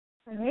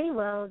All right,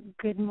 well,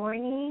 good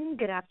morning,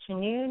 good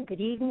afternoon, good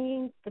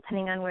evening,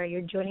 depending on where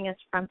you're joining us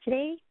from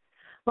today.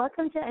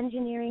 Welcome to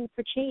Engineering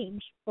for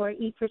Change, or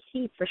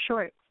E4C for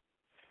short.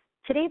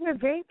 Today, we're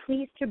very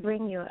pleased to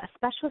bring you a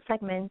special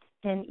segment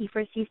in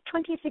E4C's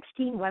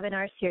 2016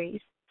 webinar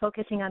series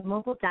focusing on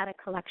mobile data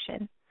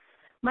collection.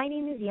 My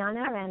name is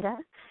Yana Aranda,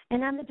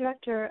 and I'm the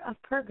Director of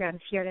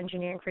Programs here at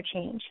Engineering for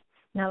Change,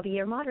 and I'll be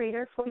your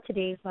moderator for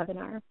today's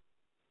webinar.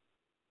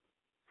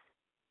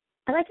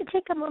 I'd like to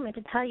take a moment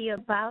to tell you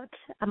about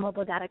a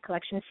mobile data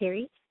collection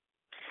series.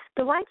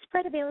 The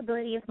widespread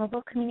availability of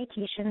mobile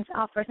communications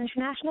offers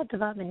international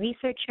development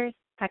researchers,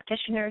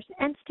 practitioners,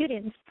 and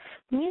students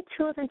new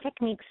tools and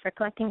techniques for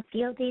collecting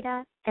field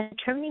data and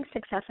determining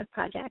success of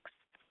projects.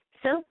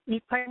 So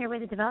we've partnered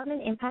with the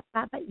Development Impact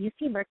Lab at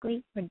UC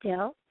Berkeley, or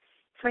DIL,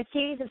 for a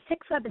series of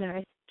 6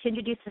 webinars to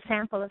introduce a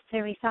sample of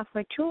survey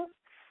software tools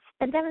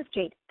and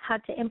demonstrate how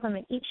to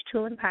implement each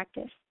tool in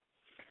practice.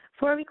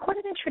 For a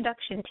recorded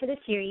introduction to the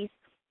series,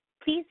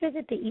 please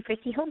visit the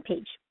E4C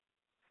homepage.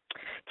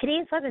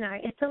 Today's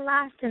webinar is the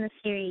last in the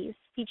series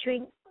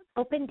featuring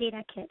Open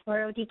Data Kit,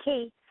 or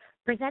ODK,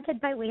 presented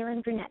by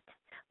Waylon Brunette,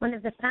 one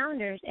of the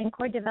founders and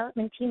core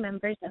development team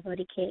members of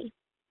ODK.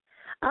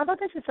 Although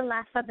this is the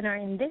last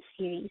webinar in this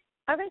series,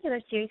 our regular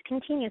series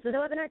continues with a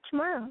webinar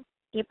tomorrow,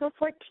 April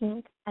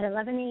 14th at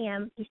 11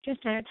 a.m. Eastern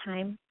Standard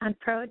Time on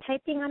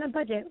prototyping on a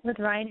budget with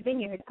Ryan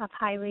Vineyard of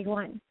Highway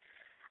 1,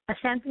 a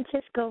San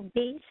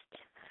Francisco-based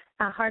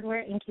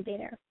hardware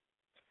incubator.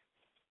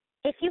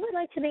 If you would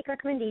like to make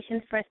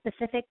recommendations for a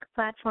specific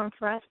platform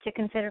for us to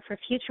consider for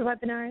future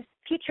webinars,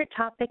 future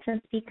topics,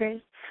 and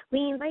speakers,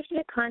 we invite you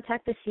to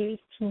contact the series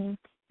team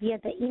via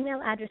the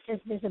email addresses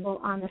visible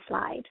on the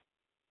slide.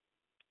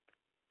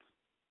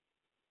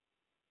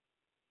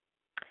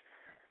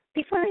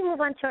 Before we move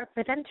on to our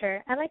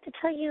presenter, I'd like to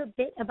tell you a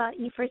bit about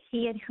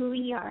E4C and who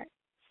we are.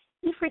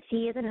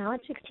 E4C is a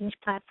knowledge exchange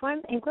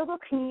platform and global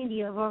community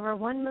of over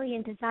 1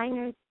 million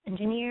designers,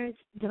 engineers,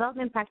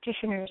 development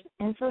practitioners,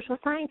 and social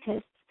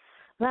scientists,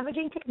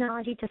 leveraging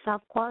technology to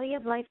solve quality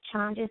of life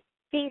challenges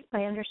faced by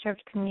underserved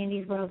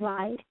communities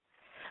worldwide.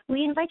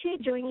 We invite you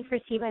to join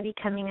E4C by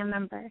becoming a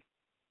member.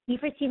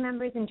 E4C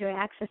members enjoy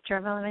access to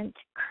relevant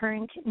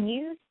current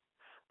news,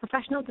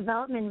 professional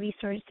development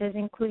resources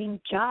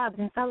including jobs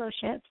and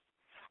fellowships,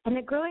 and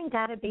a growing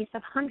database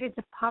of hundreds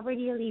of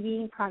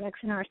poverty-alleviating products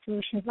in our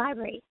solutions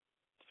library.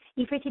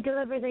 E4C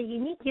delivers a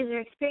unique user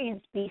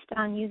experience based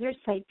on user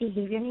site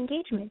behavior and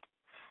engagement.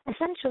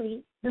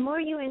 Essentially, the more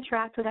you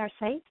interact with our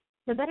site,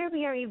 the better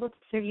we are able to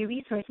serve you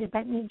resources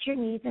that meet your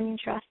needs and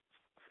interests.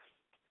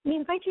 We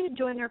invite you to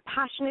join our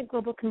passionate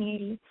global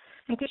community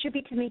and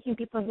contribute to making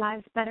people's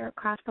lives better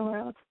across the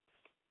world.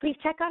 Please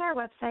check out our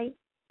website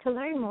to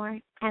learn more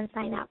and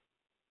sign up.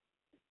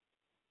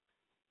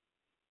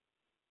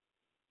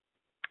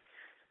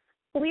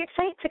 We're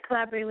excited to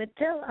collaborate with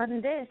DIL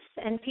on this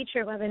and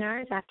future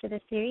webinars after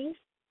the series.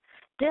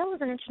 DIL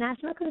is an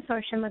international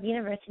consortium of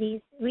universities,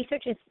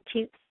 research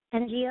institutes,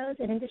 NGOs,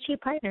 and industry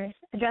partners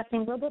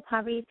addressing global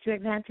poverty through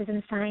advances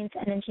in science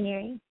and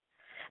engineering.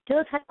 DIL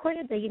is headquartered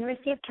at the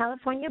University of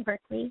California,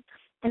 Berkeley,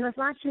 and was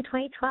launched in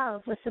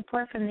 2012 with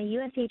support from the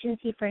U.S.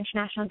 Agency for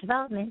International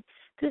Development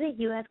through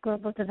the U.S.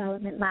 Global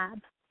Development Lab.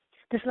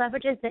 This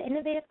leverages the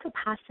innovative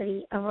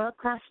capacity of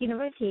world-class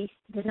universities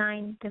to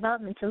design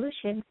development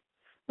solutions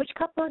which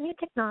couple new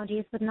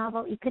technologies with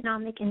novel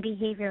economic and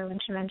behavioral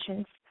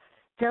interventions.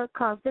 DIL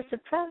calls this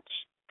approach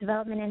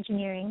development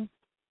engineering.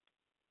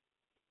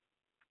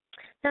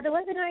 Now, the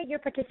webinar you're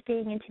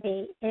participating in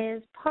today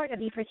is part of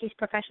E4C's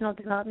professional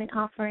development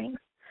offerings.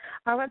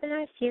 Our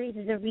webinar series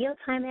is a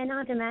real-time and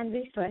on-demand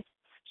resource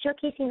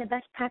showcasing the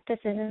best practices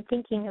and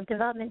thinking of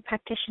development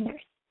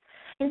practitioners.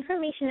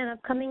 Information on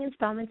upcoming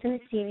installments in the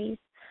series,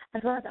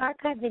 as well as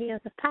archived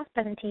videos of past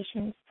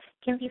presentations,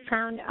 can be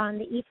found on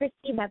the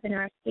E4C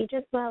webinar page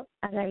as well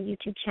as our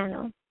YouTube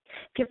channel.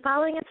 If you're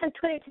following us on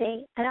Twitter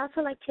today, I'd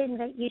also like to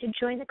invite you to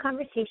join the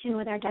conversation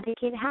with our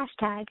dedicated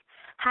hashtag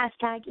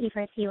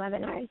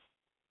E4C-webinars.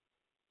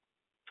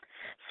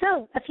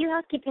 So, a few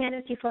housekeeping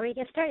items before we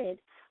get started.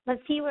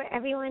 Let's see where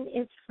everyone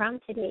is from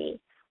today.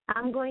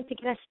 I'm going to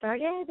get us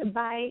started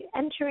by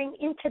entering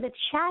into the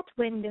chat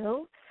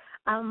window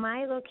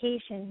my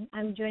location.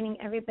 I'm joining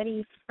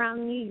everybody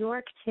from New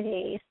York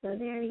today. So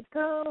there you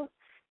go.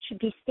 Should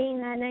be seeing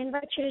that. And I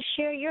invite you to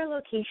share your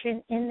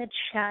location in the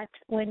chat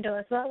window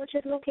as well, which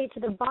is located to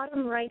the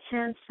bottom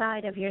right-hand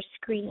side of your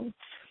screen.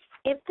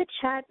 If the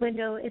chat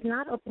window is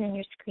not open in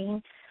your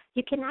screen,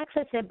 you can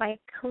access it by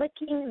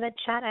clicking the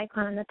chat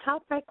icon on the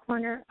top right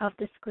corner of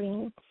the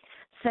screen.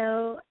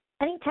 So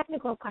any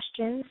technical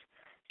questions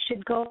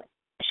should go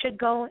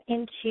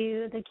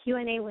into the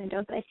Q&A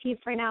window. But I see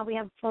for now we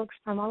have folks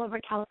from all over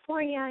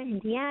California,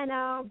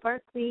 Indiana,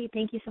 Berkeley.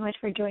 Thank you so much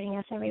for joining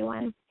us,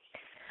 everyone.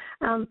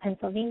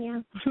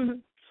 Pennsylvania.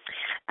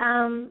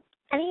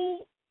 Any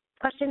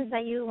questions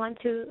that you want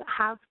to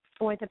have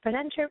for the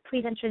presenter,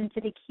 please enter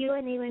into the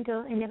Q&A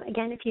window.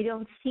 And if you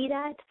don't see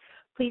that,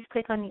 please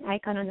click on the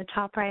icon on the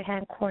top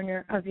right-hand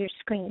corner of your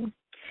screen.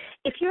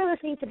 If you're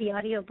listening to the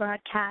audio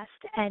broadcast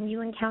and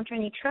you encounter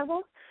any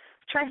trouble,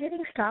 try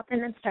hitting stop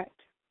and then start.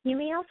 You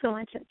may also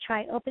want to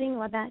try opening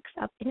WebEx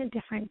up in a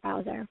different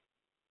browser.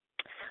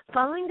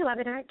 Following the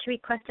webinar, to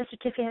request a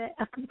certificate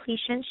of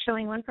completion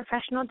showing 1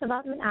 professional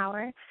development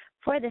hour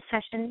for this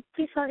session,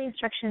 please follow the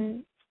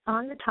instructions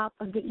on the top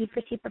of the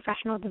E4C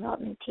professional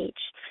development page.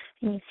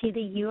 And you see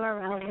the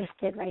URL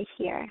listed right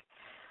here.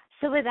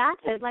 So with that,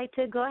 I'd like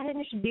to go ahead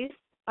and introduce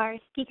our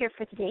speaker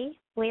for today,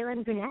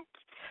 Waylon Brunette,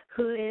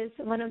 who is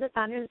one of the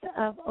founders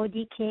of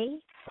ODK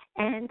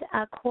and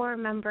a core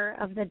member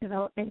of the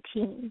development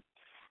team.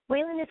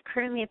 Waylon is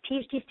currently a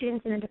PhD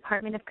student in the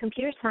Department of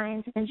Computer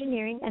Science and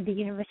Engineering at the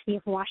University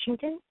of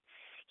Washington.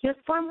 He was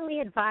formerly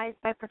advised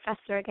by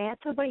Professor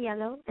Gayatro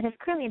Borriello and is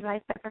currently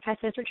advised by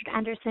Professors Richard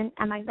Anderson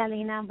and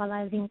Magdalena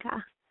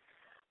Balazinka.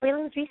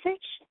 Waylon's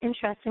research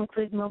interests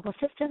include mobile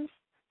systems,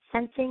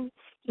 sensing,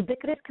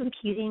 ubiquitous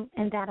computing,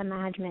 and data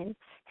management.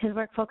 His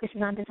work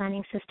focuses on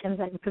designing systems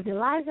that improve the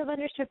lives of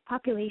underserved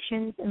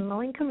populations in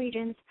low-income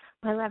regions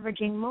by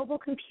leveraging mobile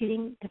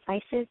computing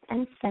devices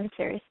and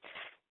sensors.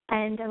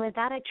 And with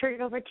that, I turn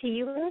it over to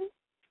you, Waylon.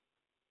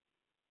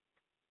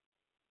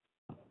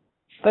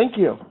 Thank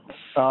you.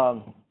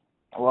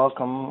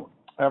 Welcome,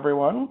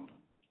 everyone.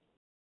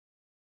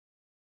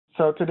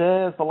 So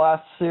today is the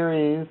last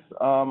series.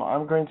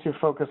 I'm going to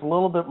focus a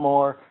little bit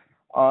more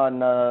on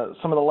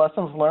some of the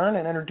lessons learned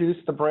and introduce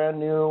the brand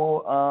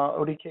new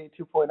ODK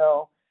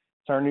 2.0.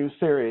 It's our new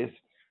series.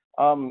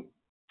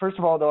 First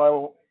of all,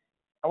 though,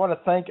 I want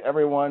to thank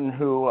everyone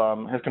who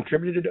has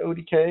contributed to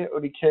ODK.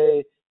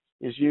 ODK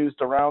is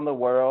used around the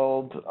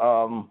world,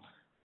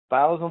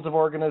 thousands of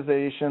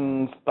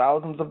organizations,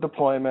 thousands of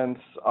deployments,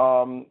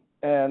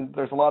 and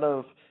there's a lot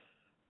of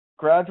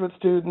graduate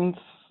students,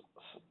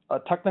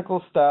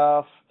 technical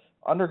staff,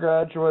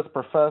 undergraduates,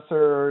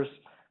 professors,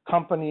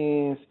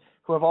 companies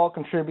who have all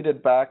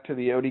contributed back to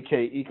the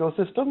ODK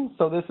ecosystem.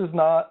 So this is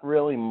not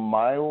really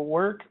my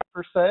work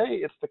per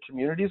se, it's the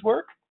community's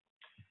work.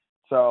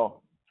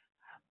 So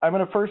I'm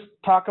going to first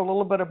talk a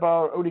little bit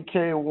about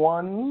ODK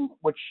 1,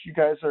 which you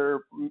guys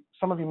are,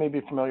 some of you may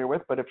be familiar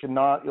with, but if you're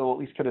not, you'll at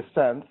least get a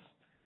sense,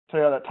 tell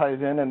you how that ties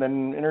in, and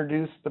then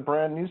introduce the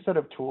brand new set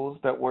of tools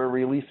that we're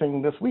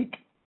releasing this week.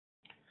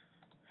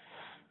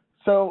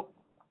 So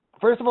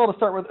first of all, to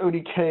start with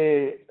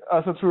ODK,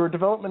 since we were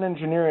development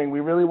engineering, we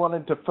really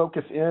wanted to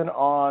focus in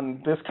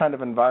on this kind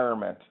of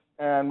environment,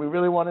 and we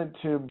really wanted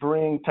to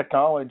bring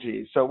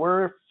technology. So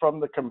we're from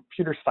the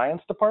computer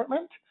science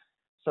department.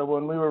 So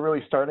when we were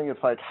really starting, it's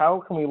like,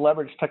 how can we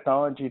leverage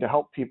technology to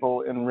help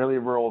people in really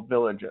rural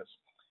villages?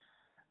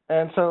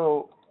 And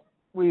so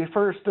we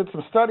first did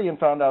some study and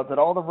found out that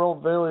all the rural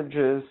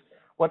villages,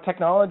 what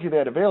technology they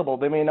had available,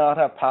 they may not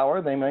have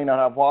power, they may not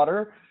have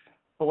water,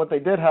 but what they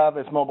did have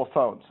is mobile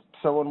phones.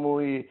 So when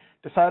we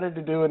decided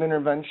to do an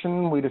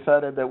intervention, we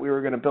decided that we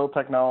were going to build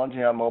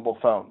technology on mobile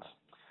phones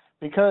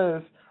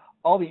because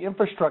all the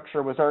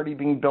infrastructure was already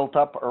being built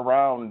up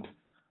around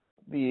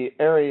the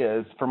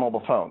areas for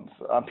mobile phones.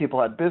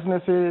 People had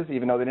businesses,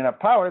 even though they didn't have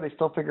power, they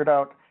still figured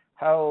out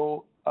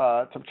how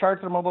to charge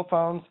their mobile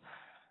phones,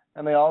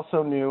 and they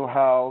also knew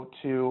how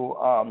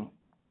to,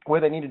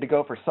 where they needed to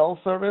go for cell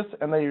service,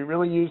 and they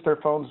really used their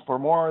phones for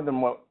more than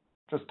what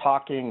just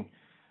talking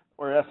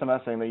or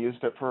SMSing. They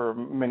used it for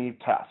many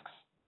tasks.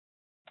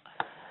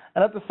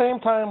 And at the same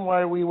time,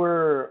 while we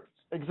were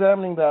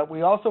examining that,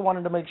 we also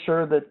wanted to make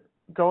sure that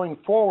going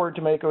forward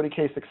to make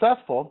ODK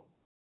successful,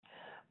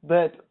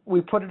 that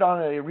we put it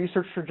on a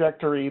research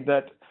trajectory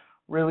that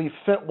really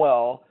fit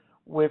well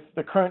with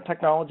the current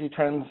technology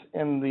trends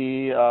in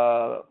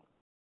the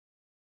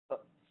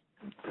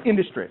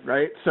industry,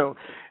 right? So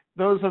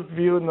those of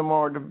you in the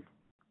more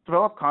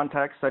developed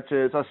context, such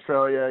as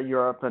Australia,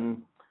 Europe,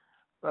 and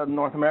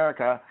North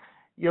America,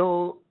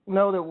 you'll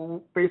know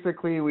that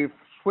basically we've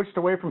switched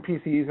away from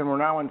PCs and we're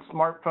now in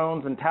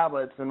smartphones and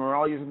tablets, and we're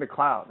all using the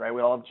cloud, right?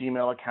 We all have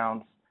Gmail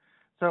accounts.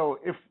 So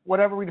if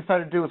whatever we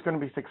decided to do was going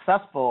to be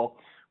successful,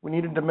 we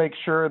needed to make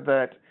sure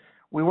that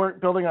we weren't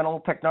building on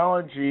old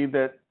technology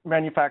that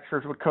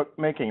manufacturers would keep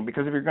making,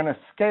 because if you're going to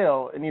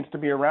scale, it needs to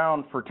be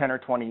around for 10 or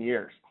 20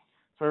 years.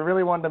 So we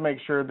really wanted to make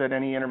sure that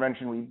any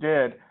intervention we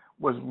did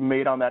was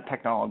made on that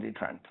technology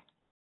trend.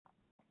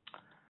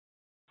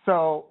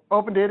 So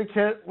Open Data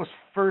Kit was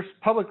first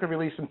publicly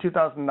released in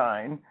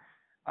 2009.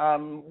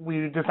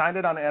 We designed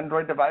it on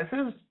Android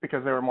devices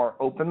because they were more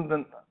open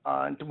than,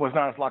 was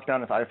not as locked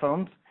down as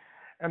iPhones.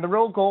 And the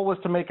real goal was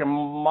to make a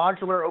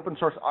modular open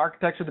source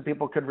architecture that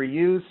people could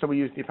reuse, so we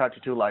used the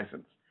Apache 2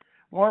 license.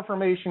 More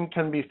information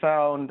can be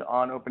found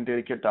on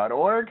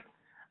opendatakit.org.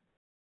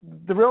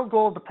 The real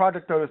goal of the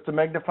project, though, is to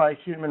magnify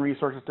human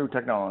resources through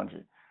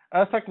technology.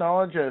 As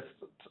technologists,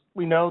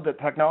 we know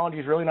that technology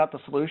is really not the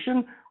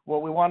solution.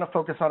 What we want to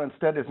focus on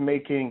instead is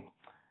making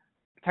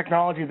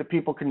technology that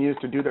people can use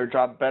to do their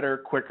job better,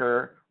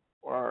 quicker,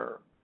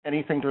 or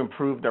anything to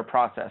improve their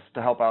process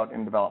to help out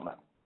in development.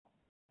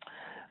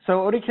 So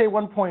ODK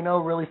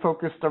 1.0 really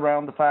focused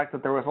around the fact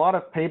that there was a lot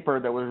of paper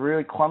that was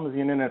really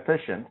clumsy and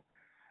inefficient,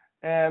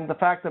 and the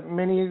fact that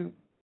many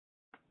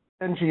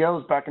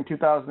NGOs back in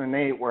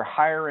 2008 were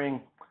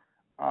hiring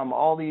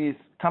all these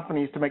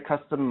companies to make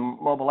custom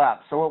mobile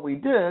apps. So what we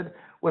did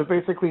was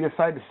basically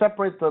decide to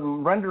separate the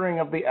rendering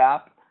of the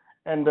app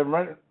and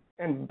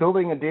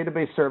building a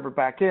database server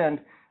back end,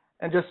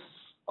 and just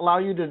allow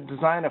you to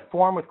design a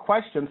form with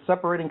questions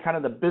separating kind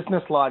of the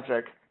business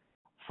logic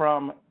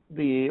from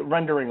the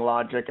rendering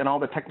logic and all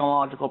the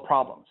technological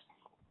problems.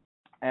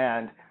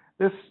 And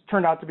this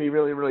turned out to be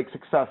really, really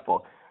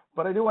successful.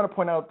 But I do want to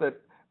point out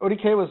that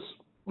ODK was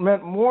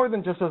meant more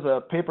than just as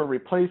a paper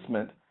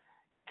replacement,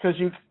 because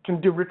you can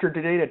do richer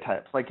data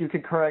types. Like you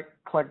could collect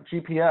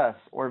GPS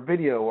or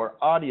video or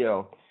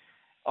audio.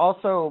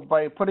 Also,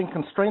 by putting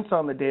constraints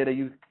on the data,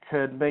 you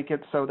could make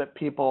it so that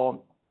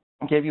people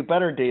gave you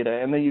better data,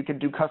 and then you could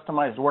do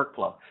customized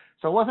workflow.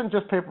 So it wasn't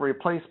just paper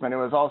replacement, it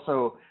was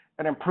also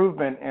an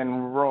improvement in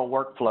rural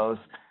workflows.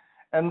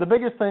 And the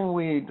biggest thing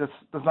we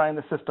designed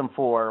the system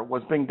for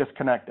was being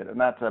disconnected, and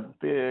that's a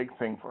big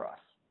thing for us.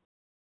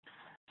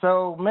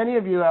 So many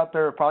of you out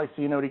there have probably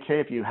seen ODK.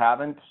 If you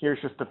haven't,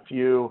 here's just a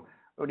few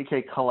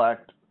ODK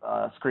Collect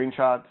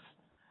screenshots.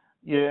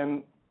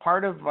 And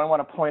part of what I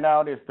want to point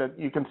out is that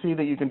you can see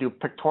that you can do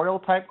pictorial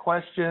type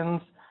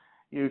questions.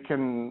 You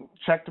can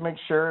check to make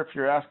sure if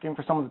you're asking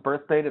for someone's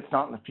birth date, it's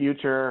not in the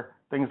future,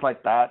 things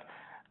like that.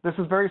 This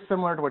is very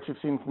similar to what you've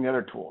seen from the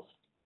other tools.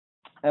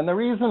 And the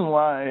reason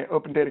why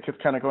Open Data Kit's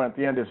kind of going at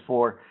the end is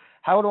for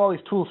how do all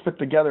these tools fit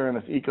together in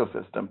this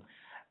ecosystem?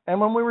 And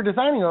when we were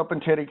designing Open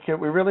Data Kit,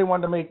 we really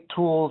wanted to make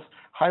tools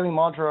highly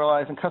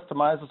modularized and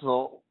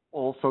customizable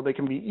so they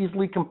can be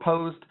easily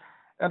composed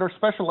and are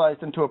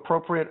specialized into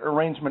appropriate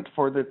arrangement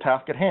for the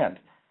task at hand.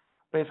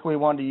 Basically, we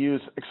wanted to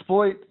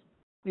exploit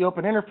the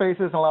open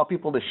interfaces and allow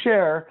people to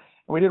share.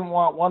 And we didn't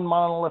want one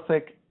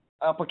monolithic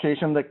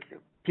application that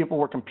people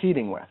were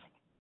competing with.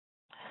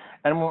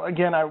 And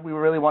again, we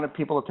really wanted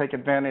people to take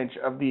advantage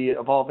of the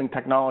evolving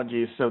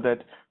technologies so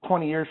that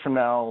 20 years from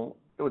now,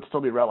 it would still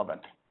be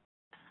relevant.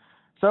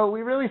 So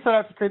we really set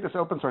out to create this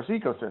open source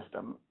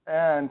ecosystem.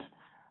 And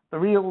the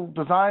real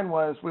design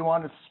was we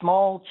wanted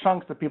small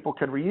chunks that people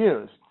could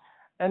reuse.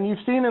 And you've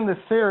seen in this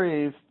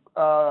series,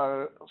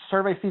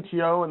 Survey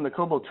CTO and the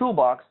Kobo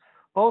Toolbox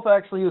both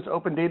actually use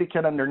Open Data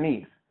Kit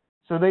underneath.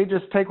 So they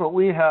just take what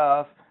we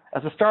have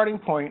as a starting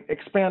point,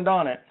 expand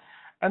on it.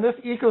 And this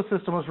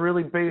ecosystem was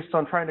really based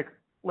on trying to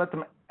let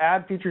them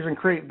add features and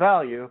create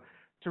value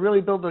to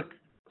really build a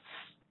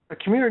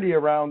community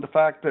around the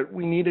fact that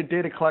we needed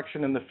data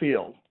collection in the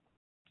field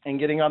and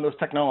getting on those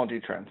technology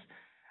trends.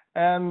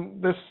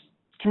 And this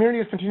community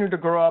has continued to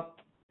grow up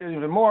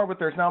even more, but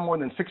there's now more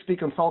than 60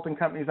 consulting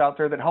companies out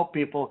there that help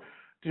people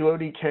do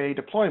ODK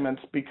deployments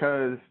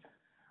because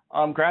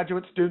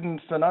graduate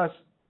students and us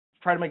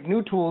try to make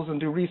new tools and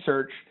do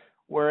research,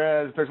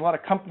 whereas there's a lot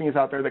of companies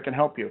out there that can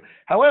help you.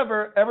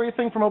 However,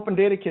 everything from Open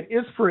Data Kit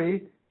is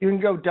free. You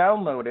can go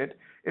download it.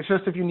 It's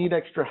just if you need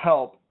extra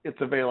help, it's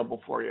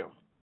available for you.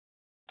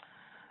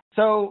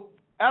 So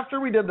after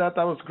we did that,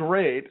 that was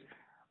great.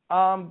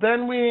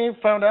 Then we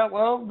found out,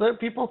 well, that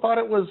people thought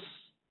it was,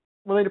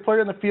 when they deployed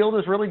it in the field, it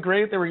was really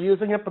great. They were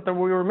using it, but then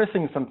we were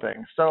missing some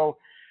things. So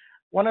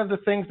one of the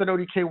things that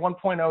ODK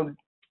 1.0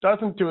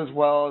 doesn't do as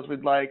well as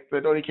we'd like,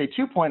 that ODK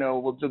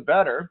 2.0 will do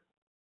better,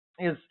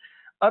 is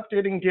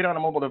updating data on a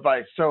mobile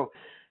device. So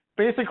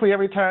basically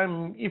every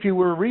time, if you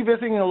were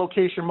revisiting a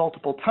location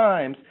multiple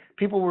times,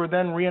 people were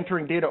then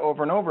re-entering data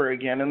over and over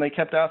again, and they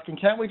kept asking,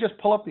 can't we just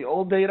pull up the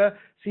old data,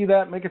 see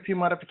that, make a few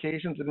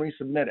modifications, and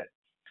resubmit it?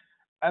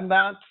 And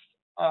that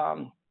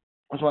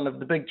was one of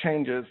the big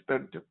changes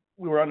that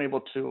we were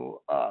unable to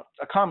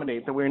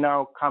accommodate, that we're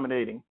now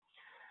accommodating.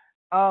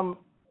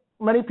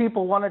 Many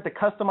people wanted to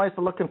customize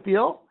the look and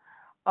feel.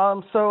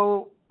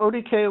 So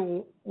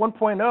ODK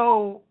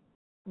 1.0,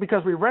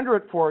 because we render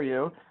it for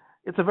you,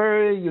 it's a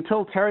very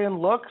utilitarian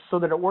look so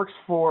that it works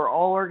for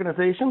all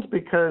organizations,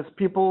 because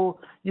people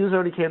use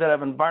ODK that have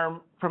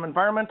from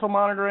environmental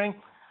monitoring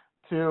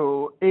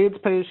to AIDS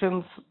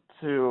patients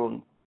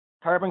to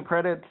carbon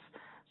credits.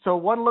 So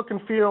one look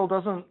and feel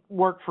doesn't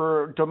work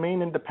for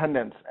domain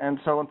independence. And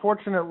so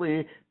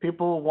unfortunately,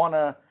 people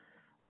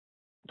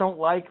don't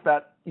like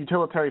that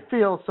utilitarian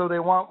feel, so they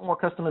want more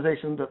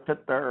customization to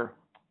fit their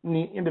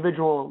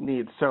individual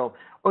needs. So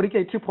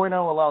ODK 2.0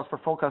 allows for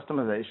full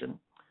customization.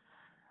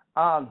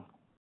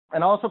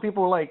 And also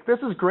people were like, this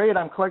is great,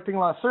 I'm collecting a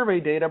lot of survey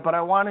data, but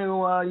I want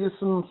to use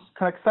some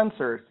connect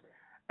sensors.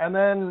 And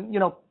then,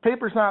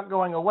 paper's not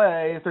going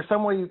away. Is there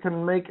some way you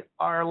can make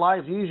our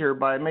lives easier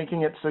by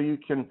making it so you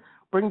can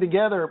bring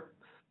together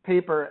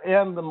paper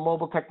and the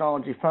mobile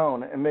technology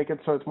phone and make it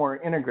so it's more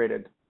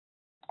integrated?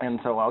 And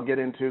so I'll get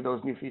into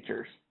those new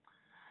features.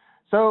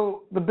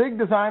 So the big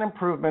design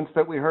improvements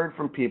that we heard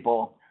from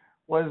people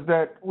was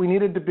that we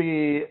needed to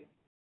be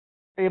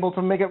able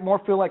to make it more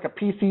feel like a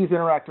PC's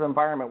interactive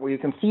environment where you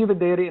can see the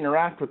data,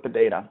 interact with the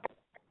data,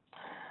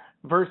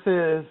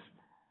 versus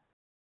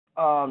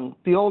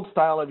the old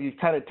style of you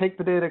kind of take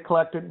the data,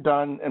 collect it,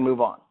 done, and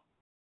move on.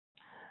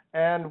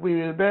 And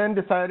we then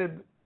decided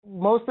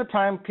most of the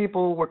time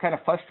people were kind of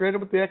frustrated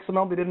with the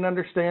XML they didn't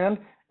understand.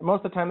 And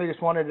most of the time they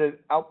just wanted to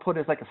output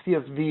as like a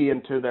CSV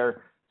into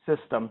their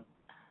system.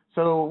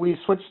 So we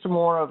switched to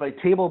more of a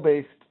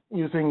table-based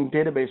using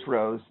database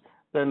rows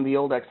than the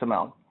old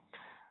XML.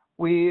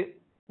 We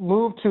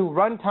moved to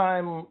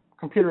runtime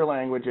computer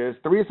languages.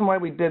 The reason why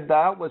we did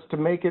that was to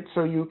make it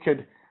so you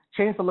could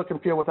change the look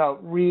and feel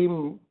without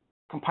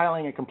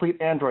compiling a complete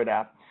Android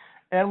app.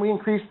 And we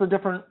increased the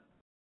different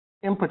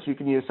inputs you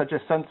can use, such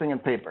as sensing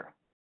and paper.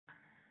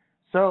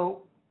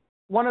 So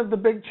one of the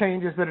big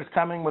changes that is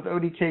coming with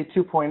ODK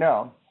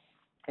 2.0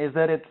 is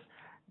that it's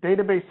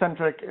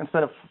database-centric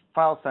instead of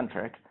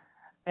file-centric.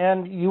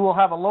 And you will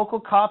have a local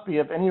copy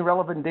of any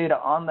relevant data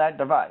on that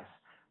device.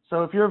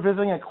 So if you're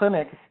visiting a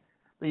clinic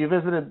that you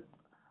visited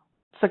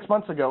 6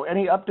 months ago,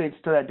 any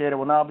updates to that data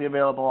will now be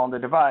available on the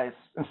device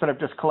instead of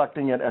just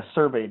collecting it as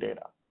survey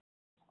data.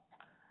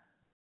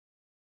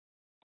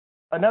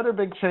 Another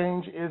big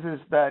change is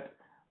that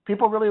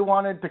people really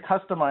wanted to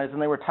customize,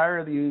 and they were tired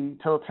of the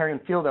utilitarian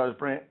field I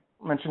was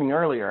mentioning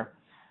earlier.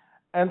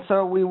 And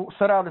so we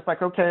set out, it's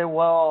like, okay,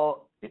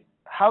 well,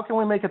 how can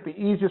we make it the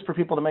easiest for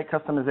people to make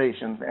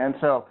customizations? And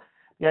so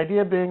the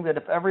idea being that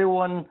if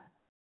everyone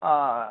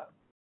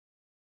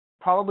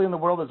probably in the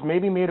world has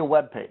maybe made a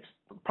web page,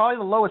 probably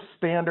the lowest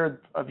standard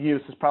of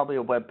use is probably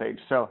a web page.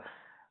 So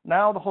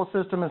now the whole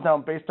system is now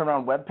based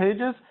around web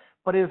pages,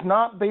 but it is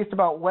not based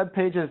about web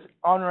pages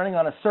running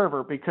on a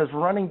server, because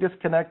running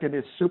disconnected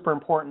is super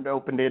important to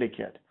Open Data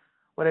Kit.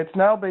 What it's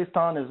now based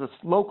on is a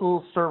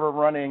local server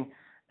running,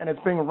 and it's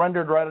being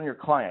rendered right on your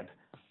client.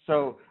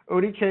 So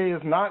ODK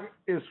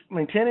is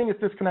maintaining its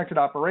disconnected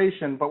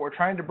operation, but we're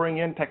trying to bring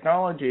in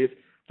technologies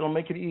that will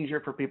make it easier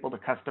for people to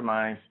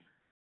customize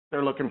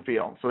their look and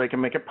feel, so they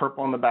can make it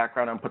purple in the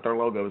background and put their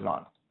logos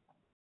on.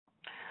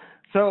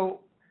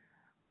 So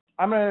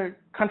I'm going to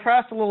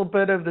contrast a little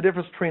bit of the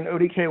difference between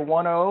ODK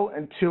 1.0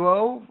 and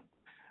 2.0,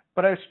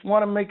 but I just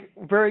want to make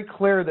very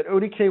clear that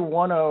ODK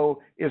 1.0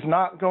 is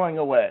not going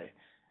away.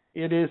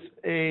 It is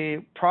a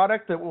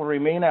product that will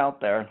remain out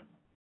there.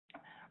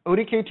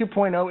 ODK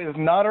 2.0 is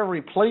not a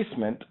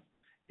replacement.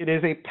 It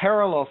is a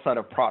parallel set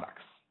of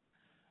products.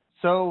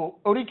 So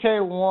ODK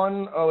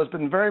 1.0 has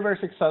been very, very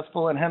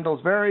successful and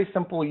handles very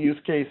simple use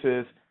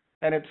cases,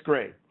 and it's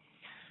great.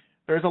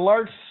 There's a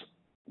large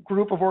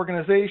group of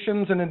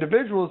organizations and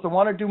individuals that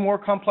want to do more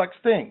complex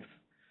things.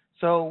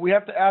 So we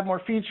have to add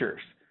more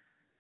features.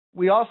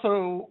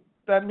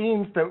 That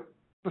means that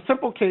the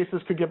simple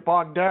cases could get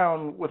bogged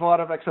down with a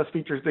lot of excess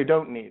features they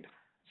don't need.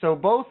 So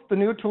both the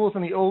new tools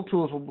and the old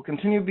tools will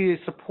continue to be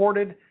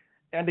supported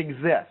and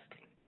exist.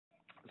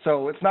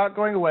 So it's not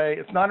going away.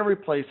 It's not a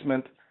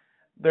replacement.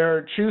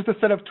 Choose the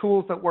set of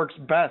tools that works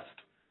best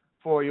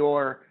for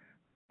your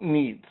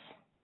needs.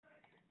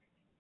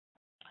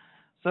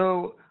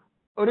 So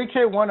ODK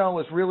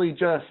 1.0 is really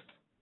just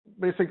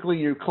basically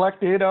you collect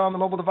data on the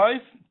mobile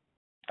device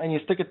and you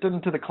stick it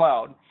into the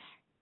cloud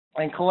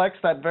and collects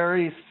that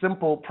very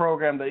simple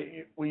program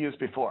that we used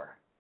before.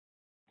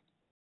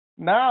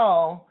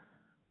 Now,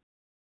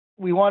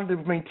 we wanted to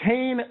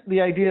maintain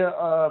the idea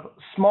of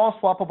small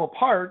swappable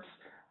parts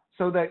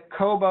so that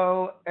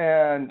Kobo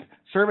and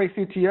Survey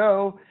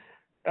CTO,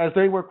 as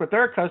they work with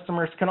their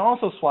customers, can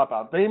also swap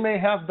out. They may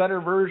have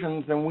better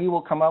versions than we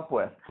will come up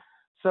with.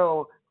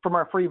 So from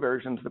our free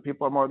versions that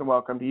people are more than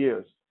welcome to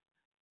use.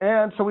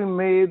 And so we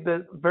made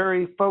the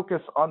very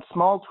focus on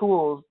small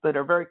tools that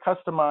are very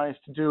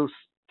customized to do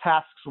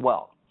tasks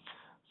well.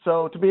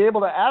 So to be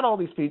able to add all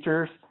these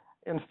features,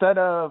 instead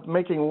of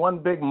making one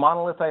big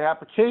monolithic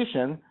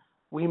application,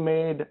 we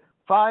made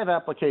 5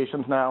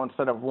 applications now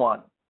instead of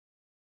 1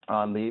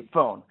 on the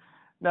phone.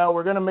 Now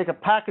we're going to make a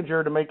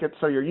packager to make it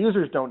so your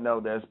users don't know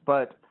this,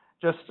 but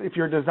just if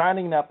you're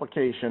designing an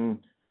application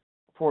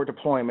for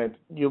deployment,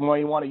 you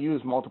may want to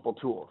use multiple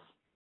tools.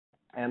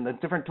 And the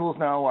different tools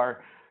now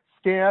are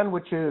Scan,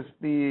 which is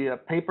the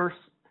paper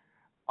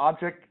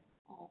object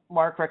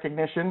mark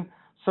recognition,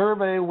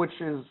 Survey, which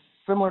is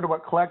similar to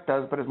what Collect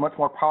does, but is much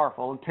more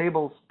powerful, and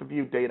Tables to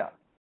view data.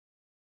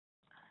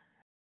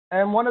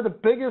 And one of the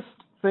biggest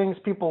things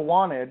people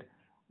wanted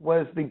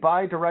was the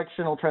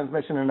bi-directional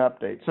transmission and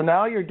update. So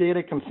now your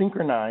data can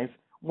synchronize.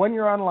 When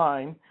you're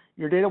online,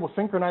 your data will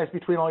synchronize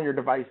between all your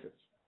devices.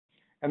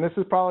 And this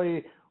is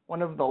probably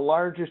one of the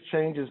largest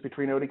changes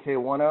between ODK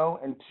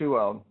 1.0 and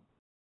 2.0.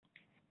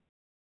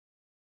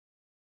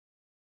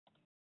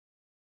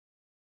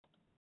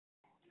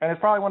 And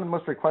it's probably one of the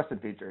most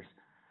requested features.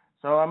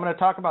 So I'm going to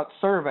talk about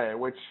Survey,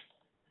 which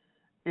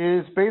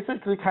is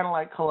basically kind of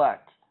like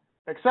Collect,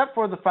 except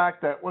for the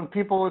fact that when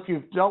people, if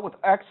you've dealt with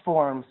X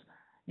forms,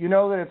 you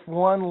know that it's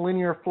one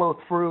linear flow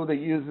through that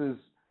uses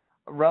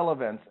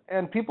relevance.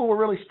 And people were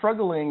really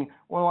struggling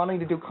when wanting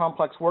to do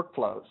complex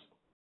workflows.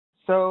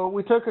 So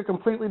we took a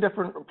completely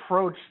different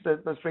approach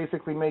that was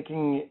basically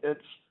making it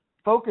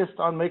focused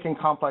on making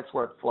complex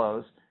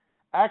workflows,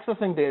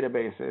 accessing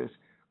databases,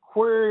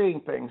 querying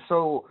things.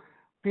 So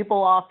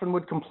people often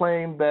would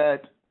complain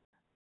that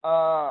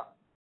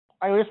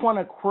I just want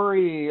to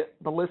query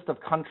the list of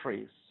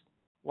countries.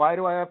 Why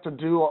do I have to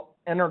do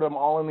enter them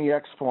all in the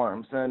X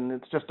forms, and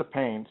it's just a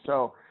pain.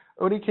 So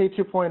ODK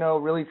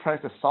 2.0 really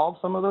tries to solve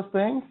some of those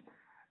things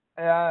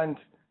and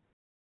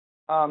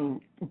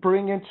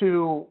bring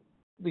into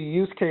the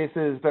use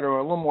cases that are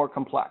a little more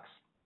complex.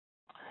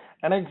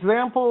 An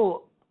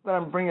example that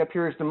I'm bringing up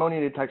here is pneumonia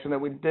detection that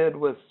we did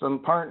with some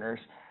partners.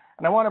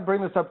 And I want to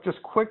bring this up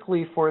just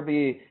quickly for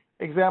the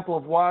example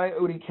of why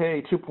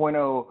ODK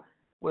 2.0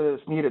 was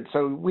needed.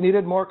 So we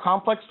needed more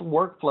complex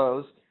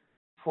workflows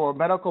for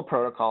medical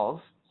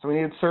protocols. So we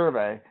needed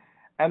survey.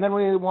 And then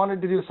we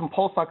wanted to do some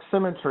pulse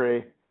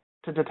oximetry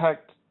to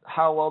detect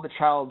how well the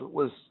child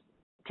was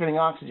getting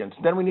oxygen.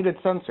 So then we needed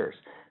sensors.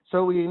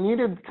 So we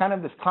needed kind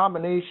of this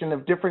combination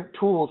of different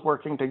tools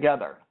working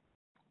together.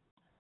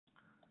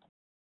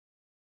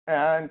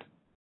 And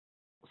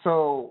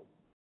so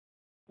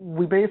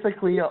we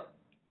basically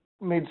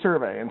made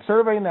survey. And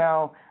survey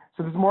now,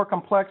 so this is more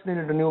complex,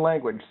 needed a new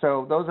language.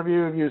 So those of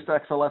you who've used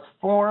XLS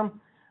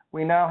form,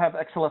 we now have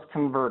XLS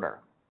converter.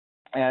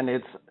 And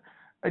it's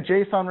a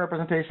JSON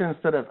representation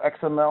instead of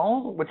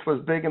XML, which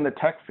was big in the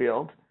tech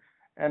field.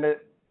 And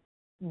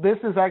this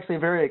is actually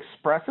very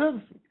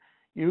expressive.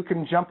 You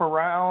can jump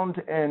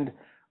around and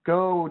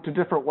go to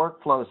different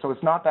workflows, so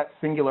it's not that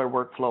singular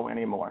workflow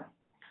anymore.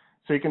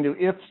 So you can do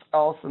if,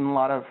 else, and a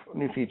lot of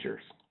new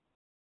features.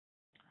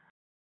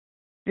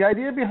 The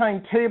idea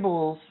behind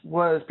tables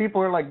was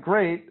people are like,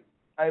 great,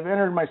 I've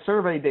entered my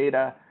survey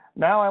data.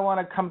 Now I want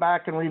to come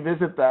back and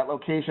revisit that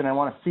location. I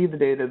want to see the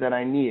data that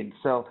I need.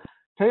 So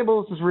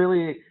tables is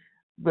really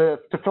to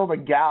fill the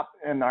gap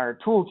in our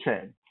tool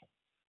chain.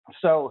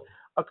 So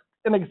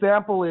an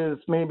example is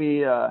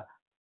maybe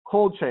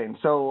cold chain.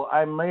 So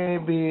I may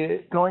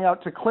be going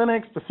out to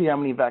clinics to see how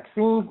many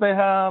vaccines they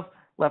have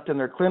left in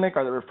their clinic.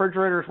 Are the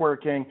refrigerators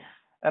working?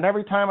 And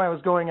every time I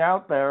was going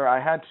out there,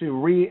 I had to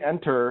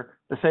re-enter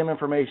the same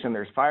information.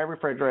 There's 5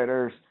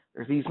 refrigerators.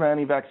 There's these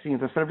many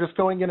vaccines, instead of just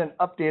going in and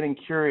updating,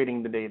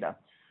 curating the data.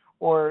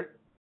 Or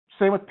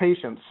same with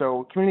patients.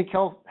 So community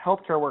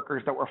healthcare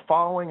workers that were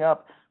following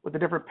up with the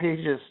different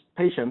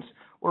patients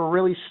were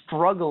really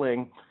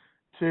struggling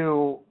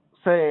to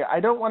say, I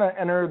don't want to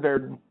enter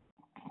their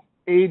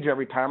age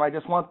every time. I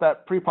just want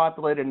that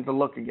pre-populated and to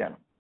look again.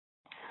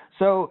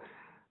 So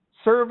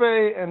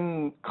survey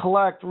and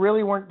collect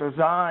really weren't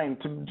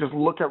designed to just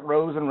look at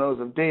rows and rows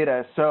of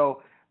data.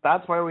 So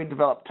that's why we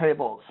developed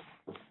tables.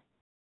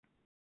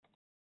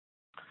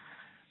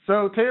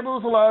 So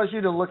tables allows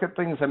you to look at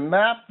things in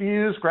map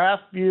views, graph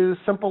views,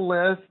 simple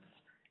lists.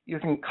 You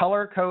can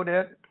color code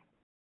it.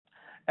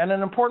 And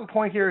an important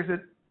point here is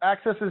it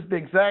accesses the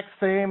exact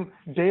same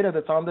data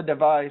that's on the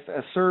device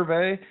as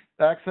survey.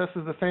 The access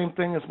is the same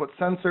thing as what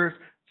sensors.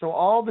 So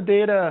all the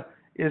data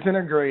is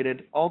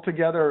integrated all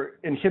together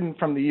and hidden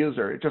from the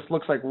user. It just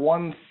looks like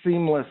one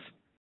seamless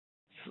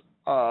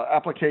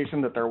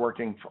application that they're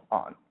working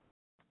on.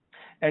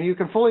 And you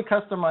can fully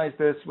customize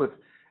this with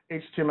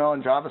HTML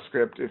and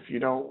JavaScript if you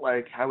don't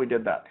like how we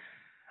did that.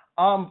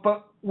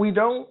 But we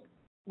don't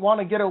want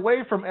to get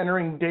away from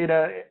entering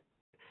data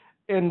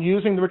and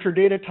using the richer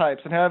data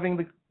types and having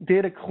the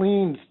data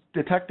cleaned,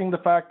 detecting the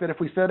fact that if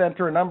we said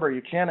enter a number,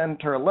 you can't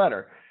enter a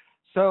letter.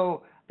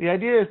 So the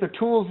idea is the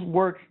tools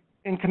work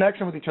in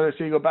connection with each other,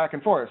 so you go back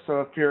and forth.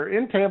 So if you're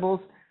in tables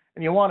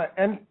and you want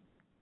to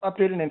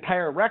update an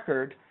entire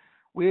record,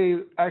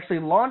 we actually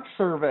launch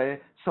survey,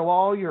 so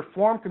all your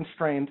form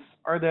constraints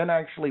are then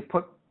actually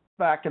put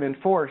back and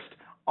enforced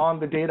on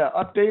the data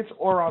updates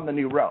or on the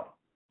new row.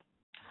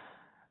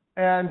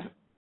 And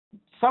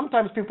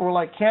sometimes people were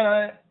like,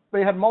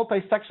 they had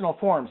multi-sectional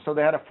forms. So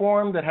they had a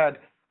form that had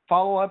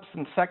follow-ups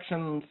and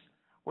sections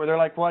where they're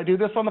like, well, I do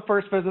this on the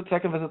first visit,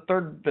 second visit,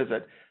 third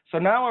visit. So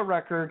now a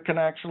record can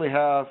actually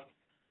have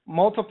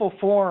multiple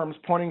forms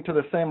pointing to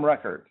the same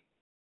record.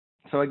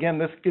 So again,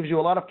 this gives you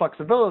a lot of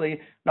flexibility,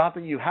 not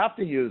that you have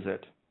to use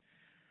it.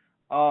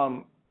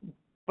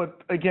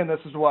 But again, this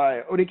is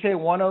why ODK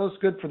 1.0 is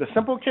good for the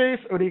simple case,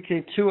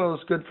 ODK 2.0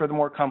 is good for the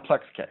more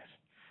complex case.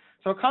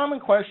 So a common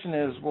question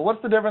is, well,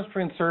 what's the difference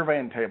between survey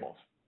and tables?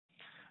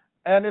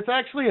 And it's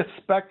actually a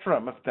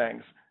spectrum of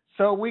things.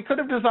 So we could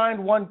have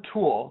designed one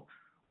tool,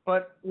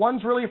 but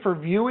one's really for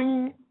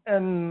viewing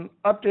and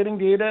updating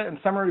data and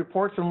summary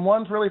reports, and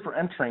one's really for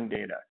entering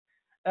data.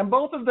 And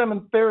both of them,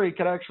 in theory,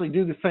 could actually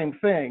do the same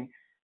thing.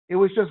 It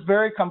was just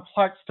very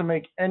complex to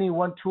make any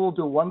one tool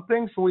do one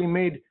thing, so we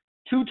made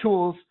 2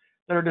 tools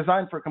that are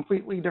designed for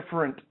completely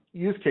different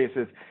use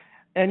cases.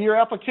 And your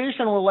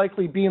application will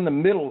likely be in the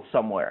middle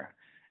somewhere.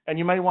 And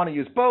you might want to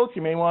use both.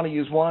 You may want to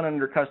use one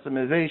under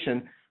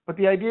customization. But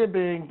the idea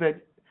being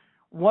that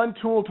one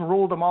tool to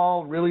rule them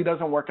all really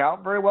doesn't work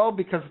out very well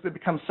because it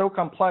becomes so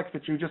complex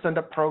that you just end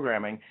up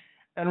programming.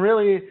 And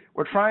really,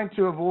 we're trying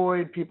to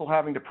avoid people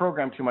having to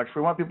program too much.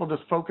 We want people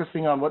just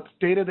focusing on what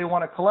data they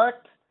want to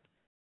collect,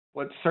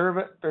 what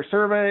their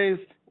surveys,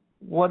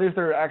 what is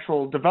their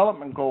actual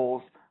development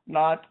goals,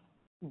 not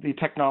the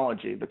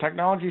technology. The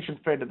technology should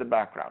fade to the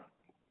background.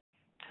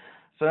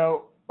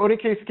 So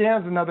ODK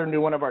Scan is another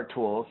new one of our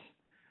tools.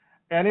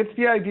 And it's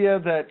the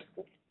idea that,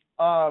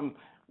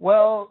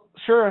 well,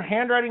 sure,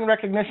 handwriting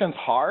recognition is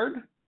hard,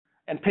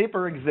 and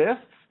paper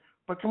exists,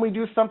 but can we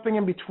do something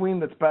in between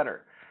that's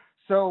better?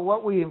 So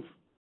what we've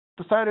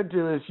decided to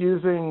do is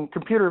using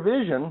computer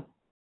vision,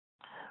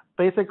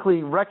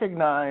 basically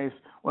recognize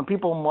when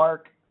people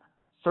mark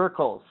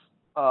circles.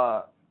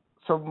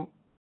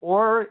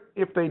 Or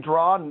if they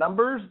draw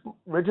numbers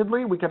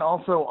rigidly, we can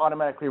also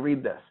automatically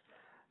read this.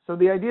 So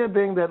the idea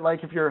being that,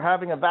 like, if you're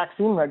having a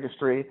vaccine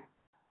registry,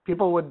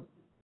 people would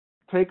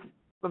take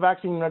the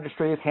vaccine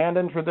registries, hand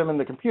enter them in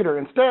the computer.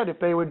 Instead, if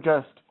they would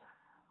just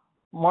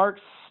mark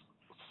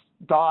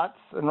dots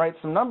and write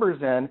some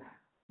numbers in,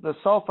 the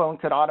cell phone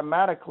could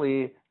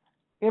automatically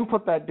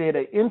input that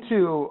data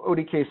into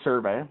ODK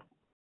survey,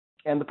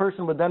 and the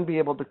person would then be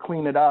able to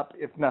clean it up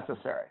if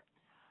necessary.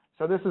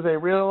 So this is a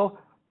real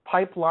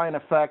pipeline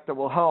effect that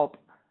will help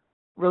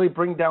really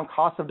bring down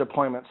cost of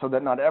deployment so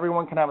that not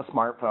everyone can have a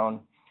smartphone,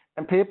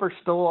 and paper's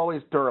still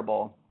always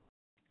durable.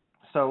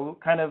 So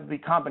kind of the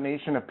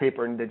combination of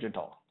paper and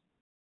digital.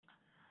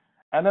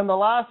 And then the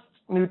last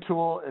new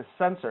tool is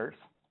sensors.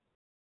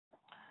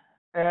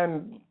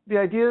 And the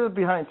idea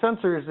behind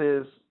sensors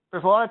is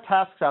there's a lot of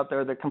tasks out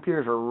there that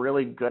computers are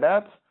really good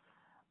at,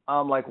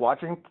 like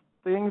watching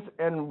things,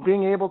 and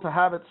being able to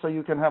have it so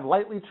you can have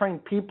lightly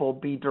trained people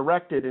be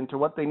directed into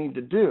what they need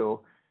to do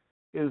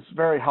is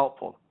very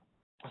helpful.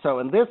 So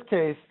in this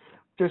case,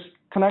 just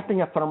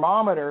connecting a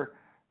thermometer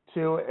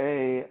to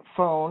a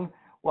phone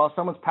while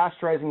someone's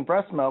pasteurizing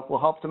breast milk will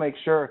help to make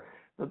sure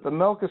that the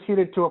milk is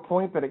heated to a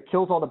point that it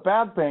kills all the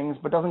bad things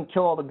but doesn't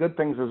kill all the good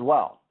things as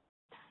well.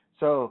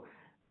 So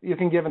you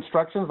can give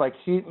instructions like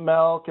heat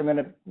milk, and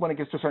then when it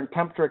gets to a certain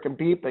temperature, it can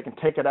beep. They can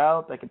take it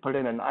out. They can put it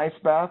in an ice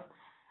bath.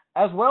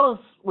 As well as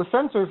with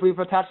sensors, we've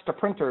attached a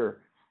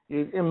printer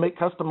and make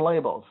custom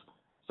labels.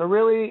 So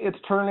really, it's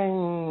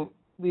turning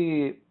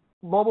the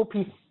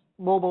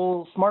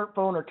mobile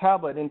smartphone or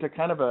tablet into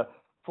kind of a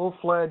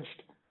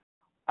full-fledged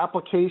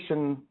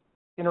application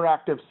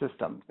interactive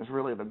system is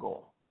really the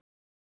goal.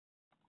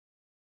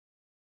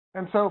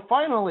 And so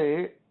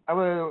finally,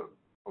 where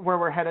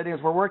we're headed is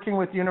we're working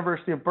with the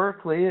University of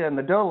Berkeley and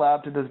the Doe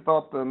Lab to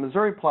develop the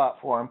Missouri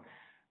platform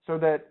so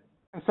that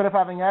instead of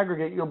having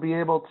aggregate, you'll be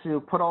able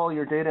to put all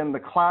your data in the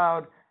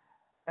cloud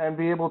and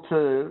be able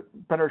to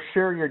better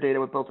share your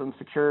data with built-in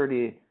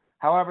security.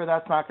 However,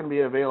 that's not going to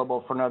be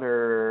available for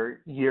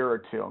another year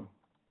or two.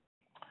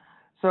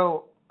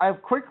 So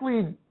I've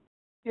quickly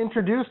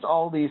introduced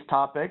all these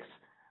topics.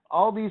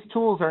 All these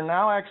tools are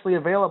now actually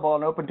available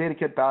on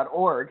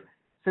opendatakit.org.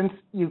 Since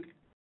you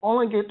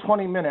only get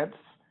 20 minutes,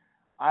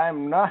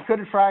 I'm not going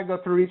to try to go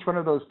through each one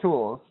of those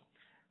tools.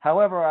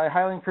 However, I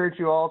highly encourage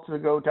you all to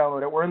go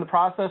download it. We're in the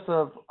process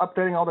of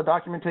updating all the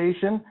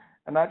documentation,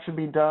 and that should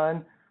be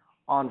done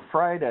on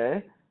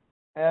Friday.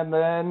 And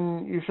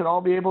then you should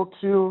all be able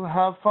to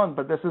have fun.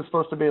 But this is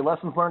supposed to be a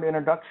lessons learned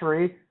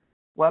introductory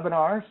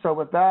webinar. So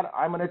with that,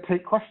 I'm going to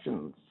take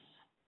questions.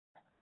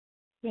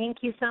 Thank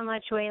you so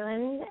much,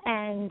 Waylon.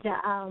 And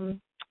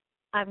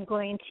I'm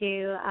going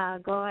to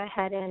go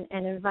ahead and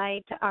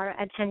invite our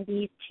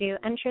attendees to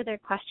enter their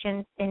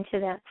questions into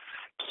the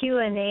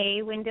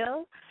Q&A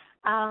window.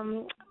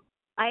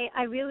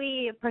 I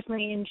really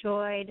personally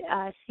enjoyed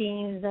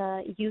seeing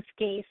the use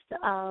case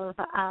of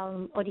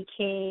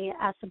ODK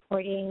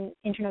supporting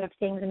Internet of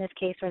Things in this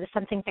case, or the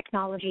sensing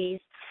technologies.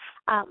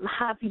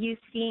 Have you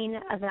seen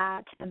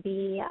that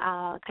be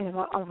kind of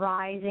a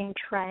rising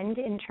trend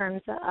in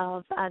terms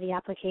of the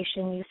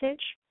application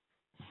usage?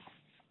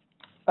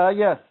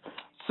 Yes.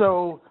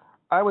 So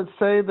I would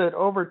say that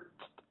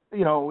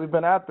we've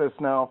been at this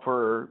now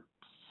for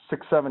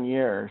 6-7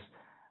 years.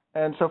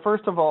 And so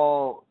first of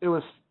all, it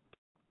was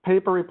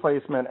paper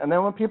replacement. And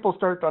then when people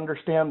start to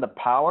understand the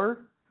power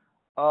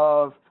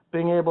of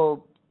being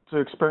able to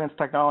experience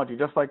technology,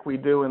 just like we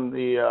do in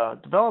the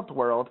developed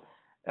world,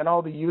 and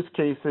all the use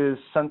cases,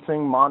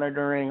 sensing,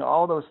 monitoring,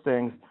 all those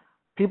things,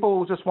 people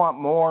will just want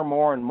more and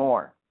more and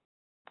more.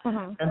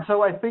 Mm-hmm. And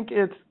so I think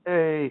it's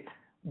a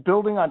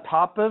building on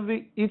top of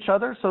each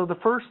other. So the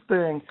first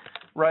thing,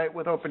 right,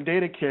 with Open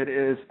Data Kit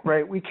is,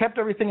 right, we kept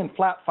everything in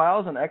flat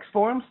files and X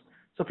forms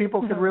so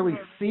people could really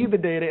see the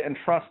data and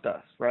trust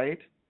us, right?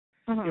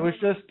 Mm-hmm. It was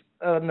just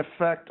an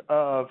effect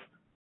of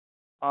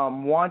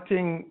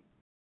wanting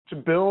to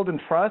build and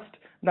trust.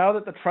 Now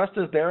that the trust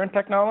is there in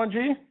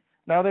technology,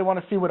 now they want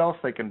to see what else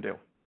they can do.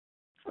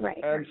 Right.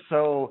 And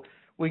so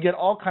we get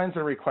all kinds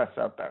of requests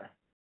out there.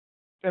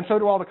 And so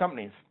do all the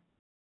companies.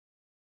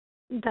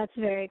 That's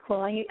very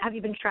cool. Have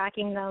you been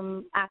tracking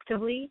them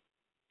actively?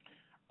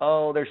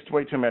 Oh, there's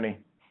way too many.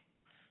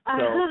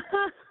 So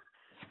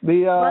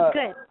that's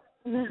good.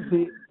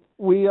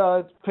 We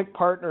pick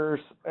partners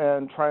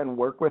and try and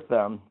work with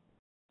them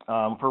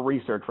for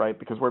research, right?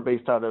 Because we're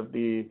based out of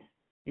the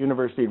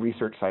university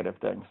research side of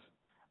things.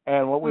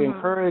 And what we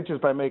encourage is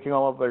by making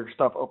all of their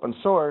stuff open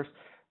source,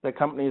 that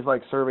companies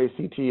like Survey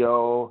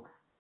CTO,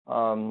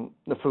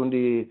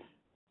 Nafundi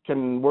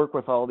can work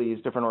with all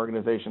these different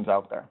organizations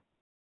out there.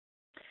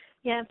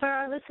 Yeah, for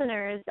our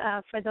listeners,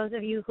 for those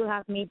of you who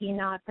have maybe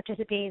not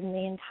participated in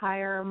the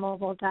entire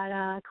mobile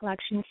data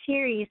collection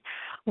series,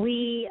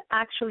 we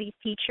actually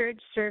featured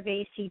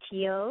Survey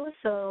CTO,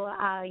 so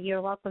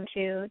you're welcome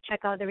to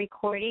check out the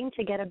recording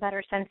to get a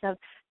better sense of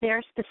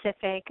their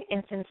specific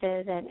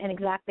instances and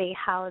exactly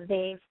how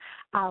they've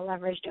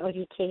leveraged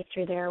ODK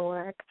through their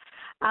work.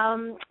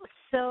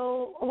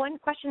 So one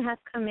question has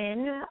come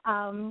in,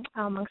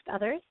 amongst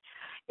others.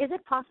 Is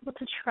it possible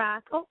to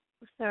track,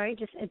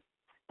 it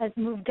has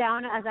moved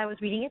down as I was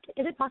reading it.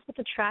 Is it possible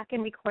to track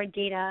and record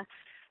data,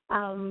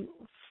 and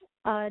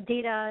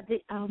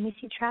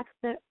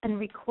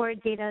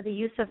record data, the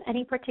use of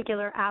any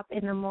particular app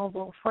in the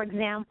mobile? For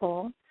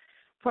example,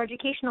 for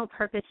educational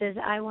purposes,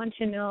 I want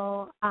to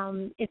know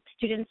if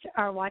students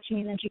are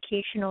watching an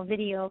educational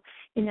video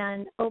in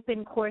an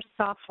open course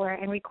software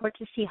and record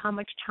to see how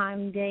much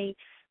time they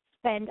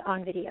spend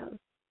on videos.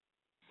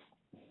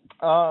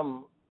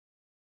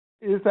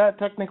 Is that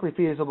technically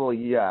feasible?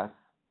 Yes.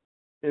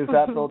 Is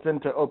that built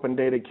into Open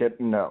Data Kit?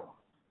 No.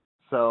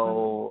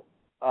 So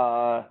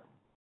the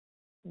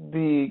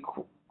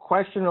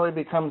question really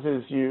becomes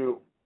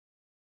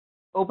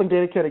Open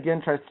Data Kit,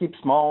 again, tries to keep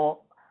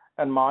small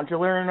and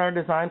modular in our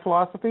design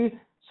philosophy,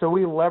 so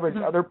we leverage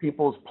other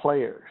people's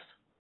players.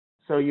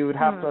 So you would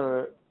have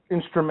to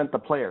instrument the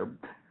player.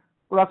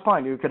 Well, that's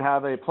fine. You could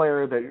have a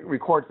player that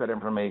records that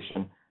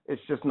information.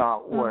 It's just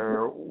not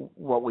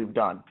what we've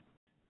done.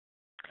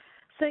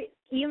 So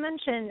you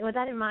mentioned, with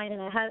that in mind,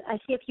 and I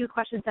see a few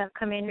questions that have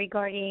come in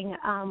regarding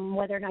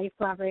whether or not you've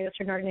collaborated with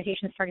certain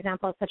organizations, for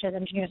example, such as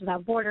Engineers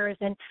Without Borders.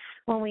 And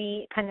when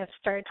we kind of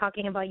started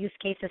talking about use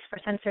cases for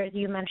sensors,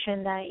 you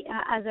mentioned that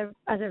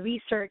as a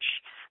research,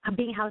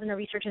 being housed in a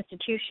research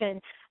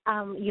institution,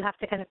 you have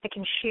to kind of pick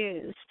and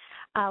choose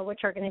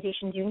which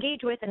organizations you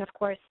engage with. And, of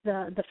course,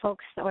 the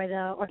folks or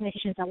the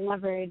organizations that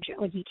leverage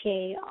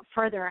ODK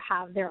further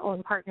have their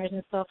own partners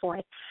and so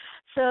forth.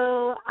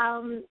 So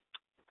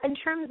in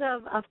terms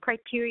of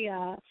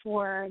criteria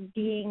for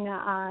being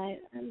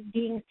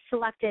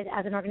selected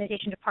as an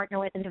organization to partner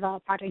with and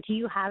develop projects, do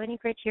you have any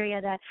criteria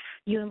that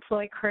you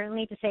employ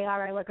currently to say, all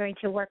right, we're going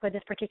to work with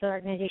this particular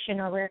organization,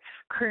 or we're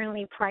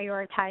currently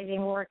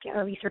prioritizing work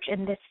or research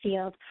in this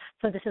field,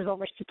 so this is what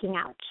we're seeking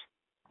out?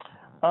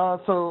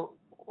 So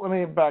let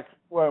me I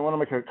want to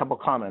make a couple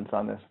comments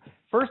on this.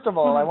 First of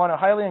all, I want to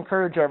highly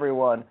encourage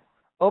everyone.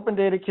 Open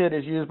Data Kit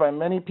is used by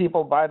many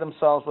people by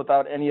themselves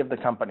without any of the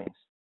companies.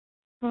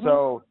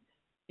 So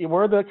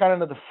we're the kind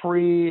of the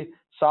free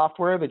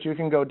software that you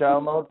can go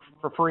download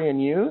for free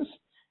and use.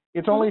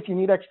 It's only if you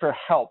need extra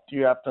help do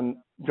you have to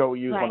go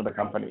use one of the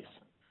companies.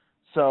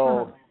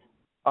 So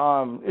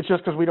it's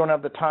just because we don't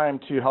have the time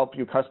to help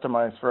you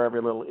customize for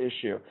every little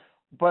issue.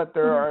 But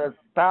there are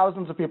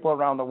thousands of people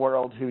around the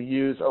world who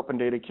use Open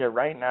Data Kit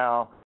right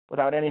now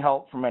without any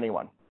help from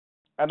anyone.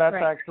 And that's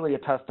actually a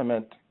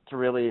testament to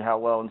really how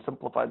well and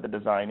simplified the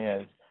design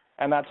is.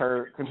 And that's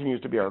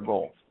continues to be our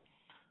goal.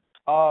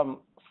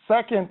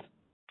 Second,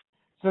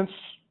 since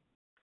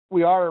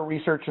we are a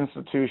research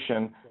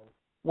institution,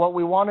 what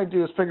we want to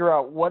do is figure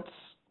out what's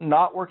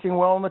not working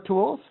well in the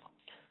tools.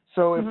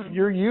 So if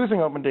you're using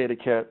Open Data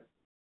Kit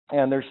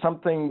and there's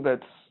something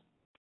that's,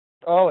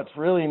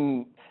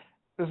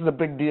 this is a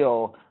big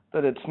deal,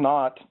 that it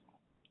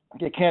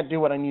can't do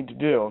what I need to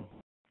do,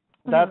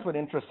 that's what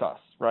interests us,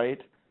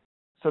 right?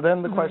 So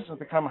then the questions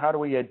become, how do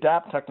we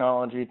adapt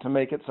technology to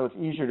make it so it's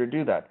easier to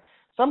do that?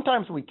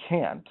 Sometimes we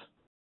can't,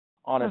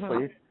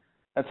 honestly.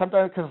 And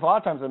sometimes, because a lot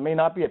of times it may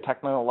not be a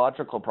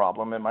technological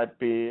problem, it might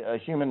be a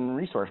human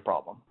resource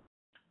problem.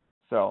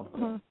 So,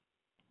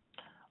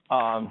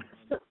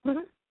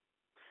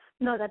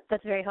 no,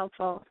 that's very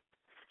helpful.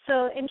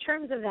 So, in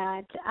terms of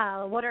that,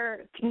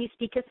 can you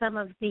speak to some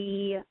of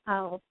the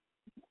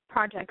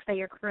projects that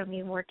you're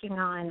currently working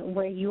on,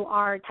 where you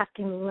are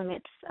testing the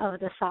limits of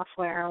the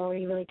software, or are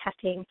you really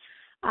testing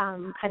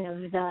kind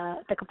of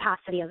the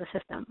capacity of the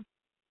system?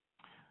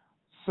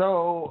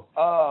 So.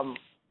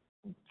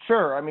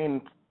 Sure. I mean,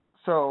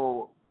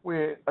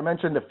 I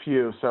mentioned a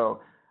few. So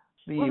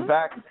the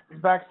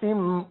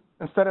vaccine,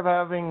 instead of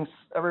having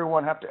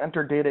everyone have to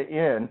enter data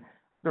in,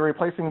 they're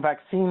replacing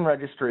vaccine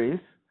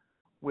registries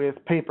with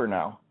paper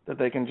now that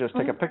they can just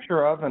take a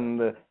picture of, and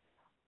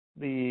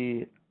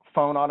the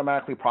phone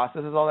automatically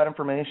processes all that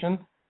information.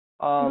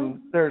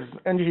 There's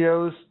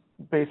NGOs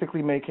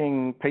basically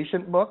making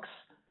patient books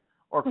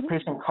or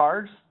patient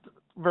cards,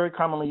 very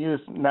commonly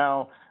used.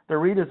 Now they're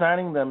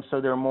redesigning them so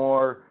they're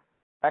more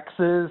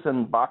X's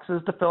and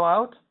boxes to fill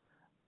out,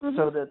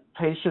 so that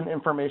patient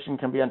information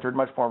can be entered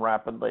much more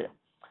rapidly.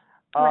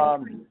 We're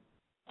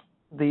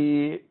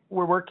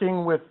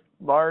working with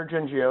large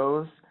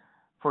NGOs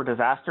for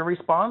disaster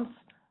response,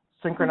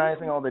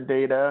 synchronizing all the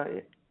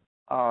data.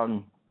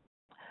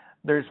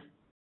 There's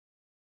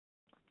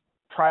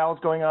trials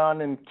going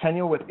on in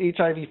Kenya with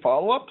HIV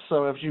follow-up.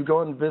 So if you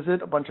go and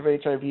visit a bunch of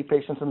HIV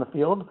patients in the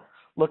field,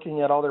 looking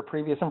at all their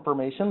previous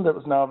information that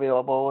was now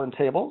available in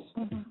tables.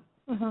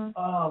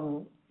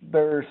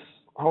 There's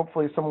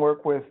hopefully some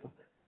work with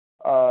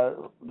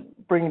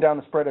bringing down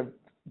the spread of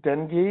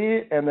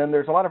dengue, and then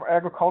there's a lot of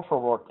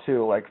agricultural work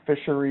too, like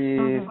fisheries.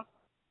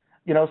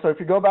 Mm-hmm. So if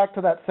you go back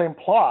to that same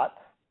plot,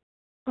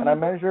 and I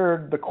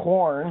measured the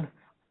corn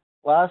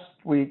last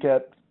week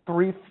at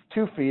 2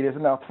 feet, is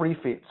now 3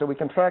 feet. So we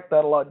can track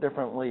that a lot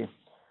differently.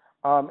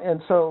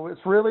 And so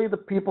it's really the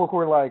people who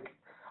are like,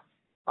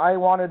 I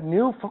wanted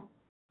new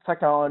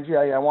technology,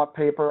 I want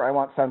paper, I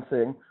want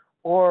sensing,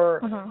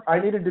 or I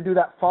needed to do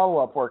that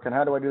follow-up work, and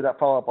how do I do that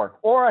follow-up work?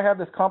 Or I have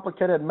this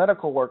complicated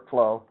medical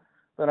workflow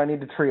that I need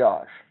to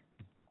triage.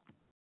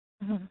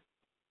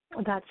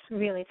 That's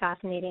really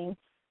fascinating.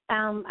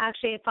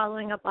 Actually,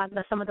 following up on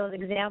some of those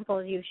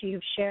examples,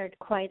 you've shared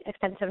quite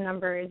extensive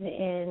numbers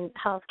in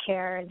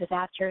healthcare,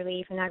 disaster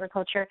relief, and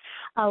agriculture.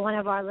 One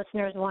of our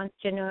listeners wants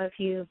to know if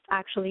you've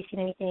actually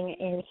seen anything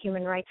in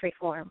human rights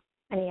reform,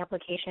 any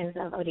applications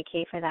of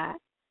ODK for that.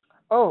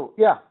 Oh,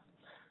 yeah.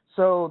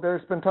 So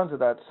there's been tons of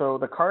that. So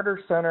the Carter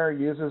Center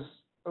uses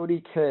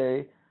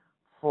ODK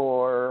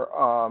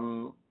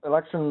for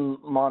election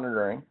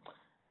monitoring.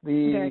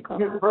 The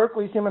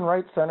Berkeley Human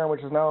Rights Center,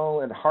 which is now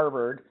at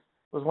Harvard,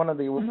 was one of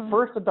the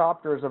first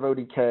adopters of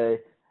ODK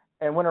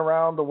and went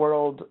around the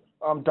world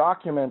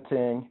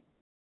documenting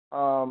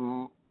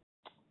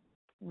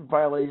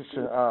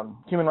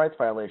human rights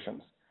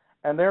violations.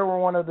 And they were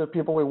one of the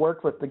people we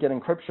worked with to get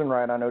encryption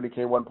right on ODK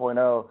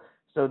 1.0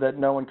 so that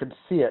no one could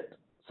see it,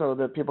 so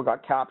that people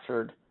got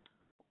captured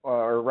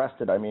or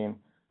arrested,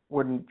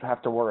 wouldn't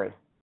have to worry.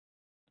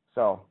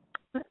 So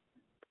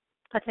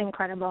that's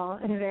incredible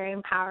and very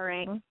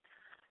empowering.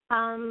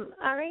 All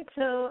right,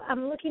 so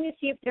I'm looking to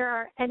see if there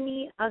are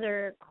any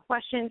other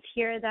questions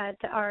here that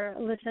our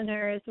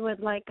listeners would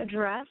like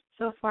addressed.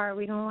 So far,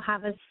 we don't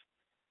have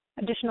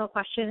additional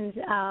questions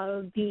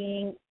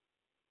being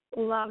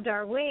lobbed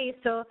our way.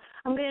 So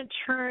I'm going to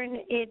turn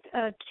it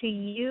to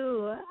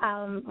you,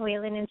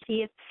 Waylon, and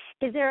see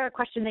is there a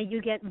question that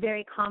you get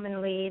very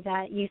commonly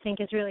that you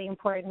think is really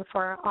important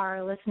for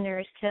our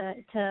listeners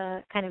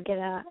to kind of get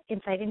an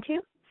insight into?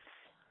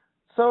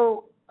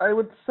 So I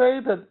would say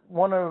that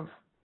one of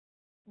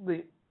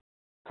the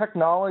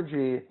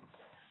technology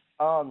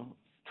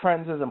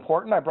trends is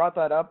important. I brought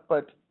that up,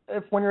 but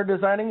when you're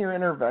designing your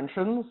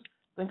interventions,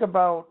 think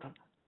about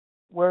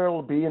where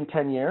it'll be in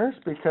 10 years,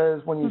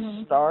 because when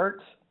you start,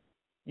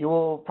 you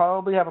will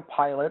probably have a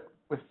pilot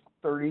with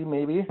 30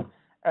 maybe,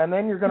 and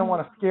then you're going to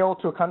want to scale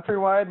to a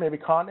countrywide, maybe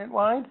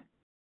continent-wide.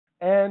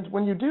 And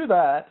when you do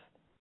that,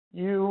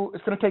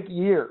 it's going to take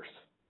years.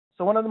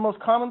 So one of the most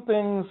common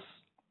things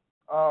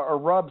or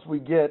rubs we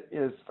get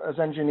is, as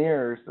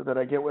engineers, that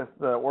I get with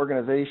the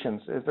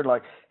organizations, is they're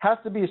like, has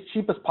to be as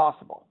cheap as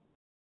possible.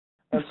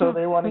 And so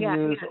they want to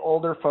use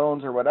older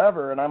phones or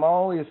whatever. And I'm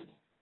always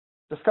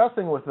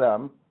discussing with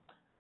them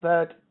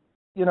that,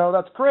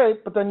 that's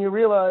great, but then you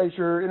realize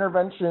your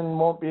intervention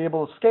won't be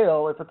able to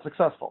scale if it's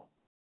successful,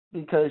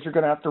 because you're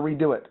going to have to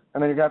redo it.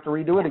 And then you're going to have to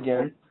redo it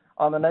again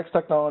on the next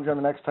technology, on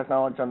the next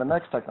technology, on the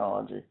next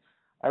technology.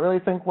 I really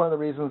think one of the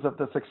reasons of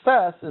the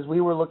success is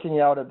we were looking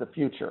out at the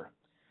future.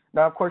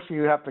 Now, of course,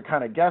 you have to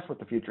kind of guess what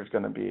the future is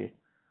going to be,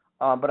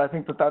 but I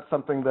think that that's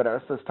something that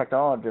us as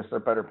technologists are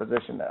better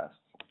positioned as.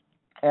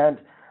 And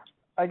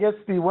I guess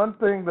the one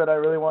thing that I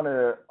really want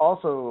to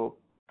also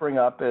bring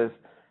up is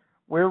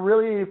we're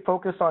really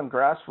focused on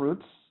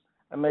grassroots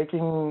and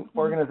making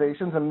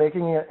organizations and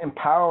making it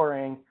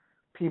empowering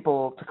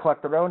people to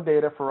collect their own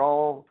data for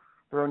all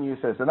their own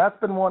uses. And that's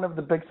been one of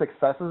the big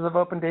successes of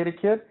Open Data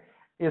Kit,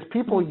 is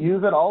people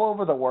use it all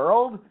over the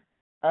world.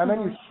 And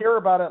then you hear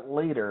about it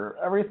later.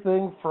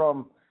 Everything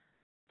from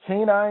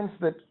canines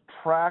that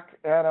track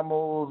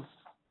animals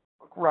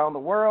around the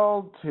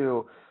world,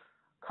 to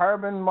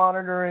carbon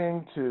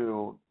monitoring,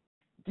 to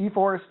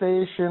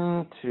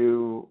deforestation,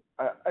 to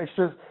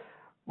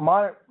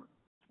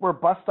where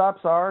bus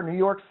stops are. New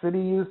York City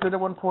used it at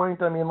one point.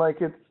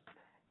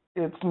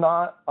 It's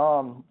not.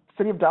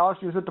 City of Dallas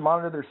used it to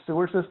monitor their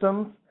sewer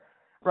systems.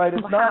 Right?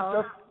 It's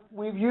not just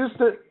we've used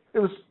it.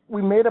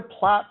 We made a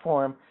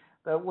platform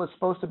that was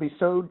supposed to be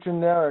so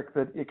generic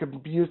that it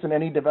could be used in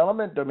any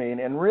development domain,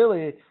 and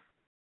really,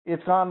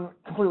 it's gone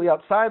completely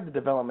outside the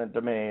development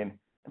domain,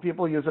 and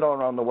people use it all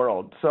around the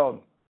world.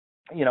 So,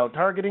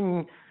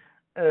 targeting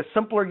a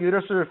simpler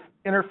user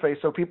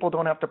interface so people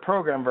don't have to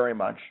program very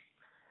much.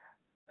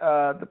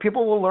 The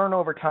people will learn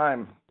over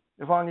time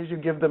as long as you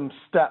give them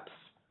steps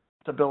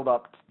to build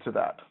up to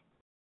that.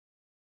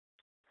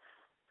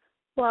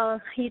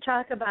 Well, you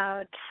talk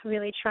about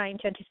really trying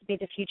to anticipate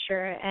the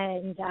future,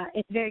 and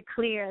it's very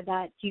clear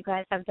that you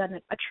guys have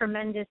done a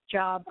tremendous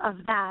job of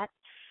that.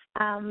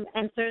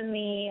 And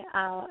certainly,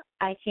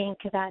 I think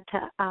that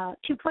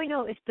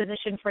 2.0 is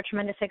positioned for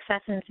tremendous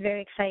success, and it's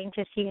very exciting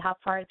to see how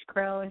far it's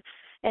grown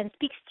and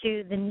speaks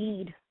to the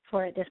need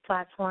for this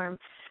platform.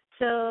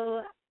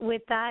 So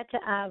with that,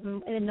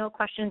 and no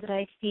questions that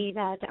I see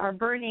that are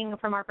burning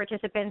from our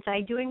participants,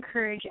 I do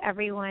encourage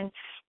everyone,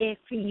 if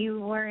you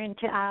weren't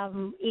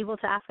able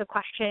to ask a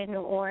question,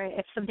 or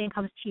if something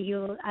comes to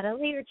you at a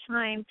later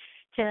time,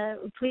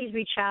 to please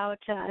reach out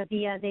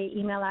via the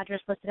email address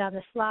listed on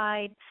the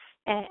slide.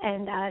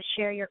 and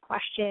share your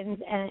questions.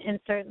 And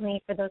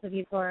certainly for those of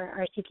you who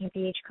are seeking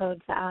PH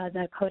codes,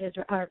 the code is,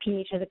 or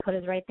PH, the code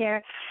is right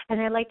there.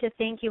 And I'd like to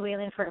thank you,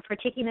 Waylon, for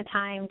taking the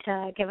time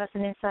to give us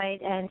an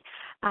insight, and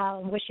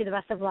wish you the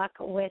best of luck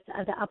with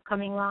the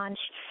upcoming launch.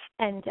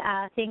 And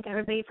thank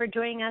everybody for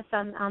joining us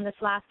on this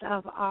last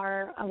of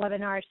our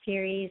webinar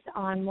series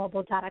on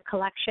mobile data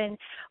collection.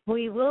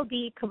 We will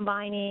be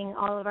combining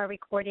all of our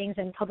recordings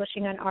and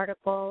publishing an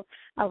article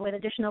with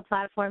additional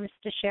platforms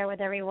to share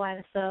with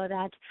everyone, so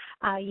that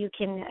you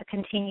can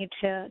continue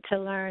to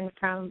learn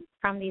from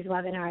these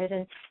webinars.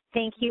 And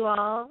thank you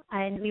all,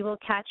 and we will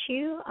catch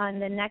you on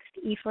the next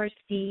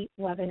E4C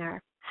webinar.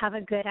 Have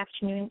a good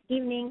afternoon,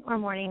 evening, or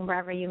morning,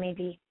 wherever you may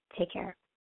be. Take care.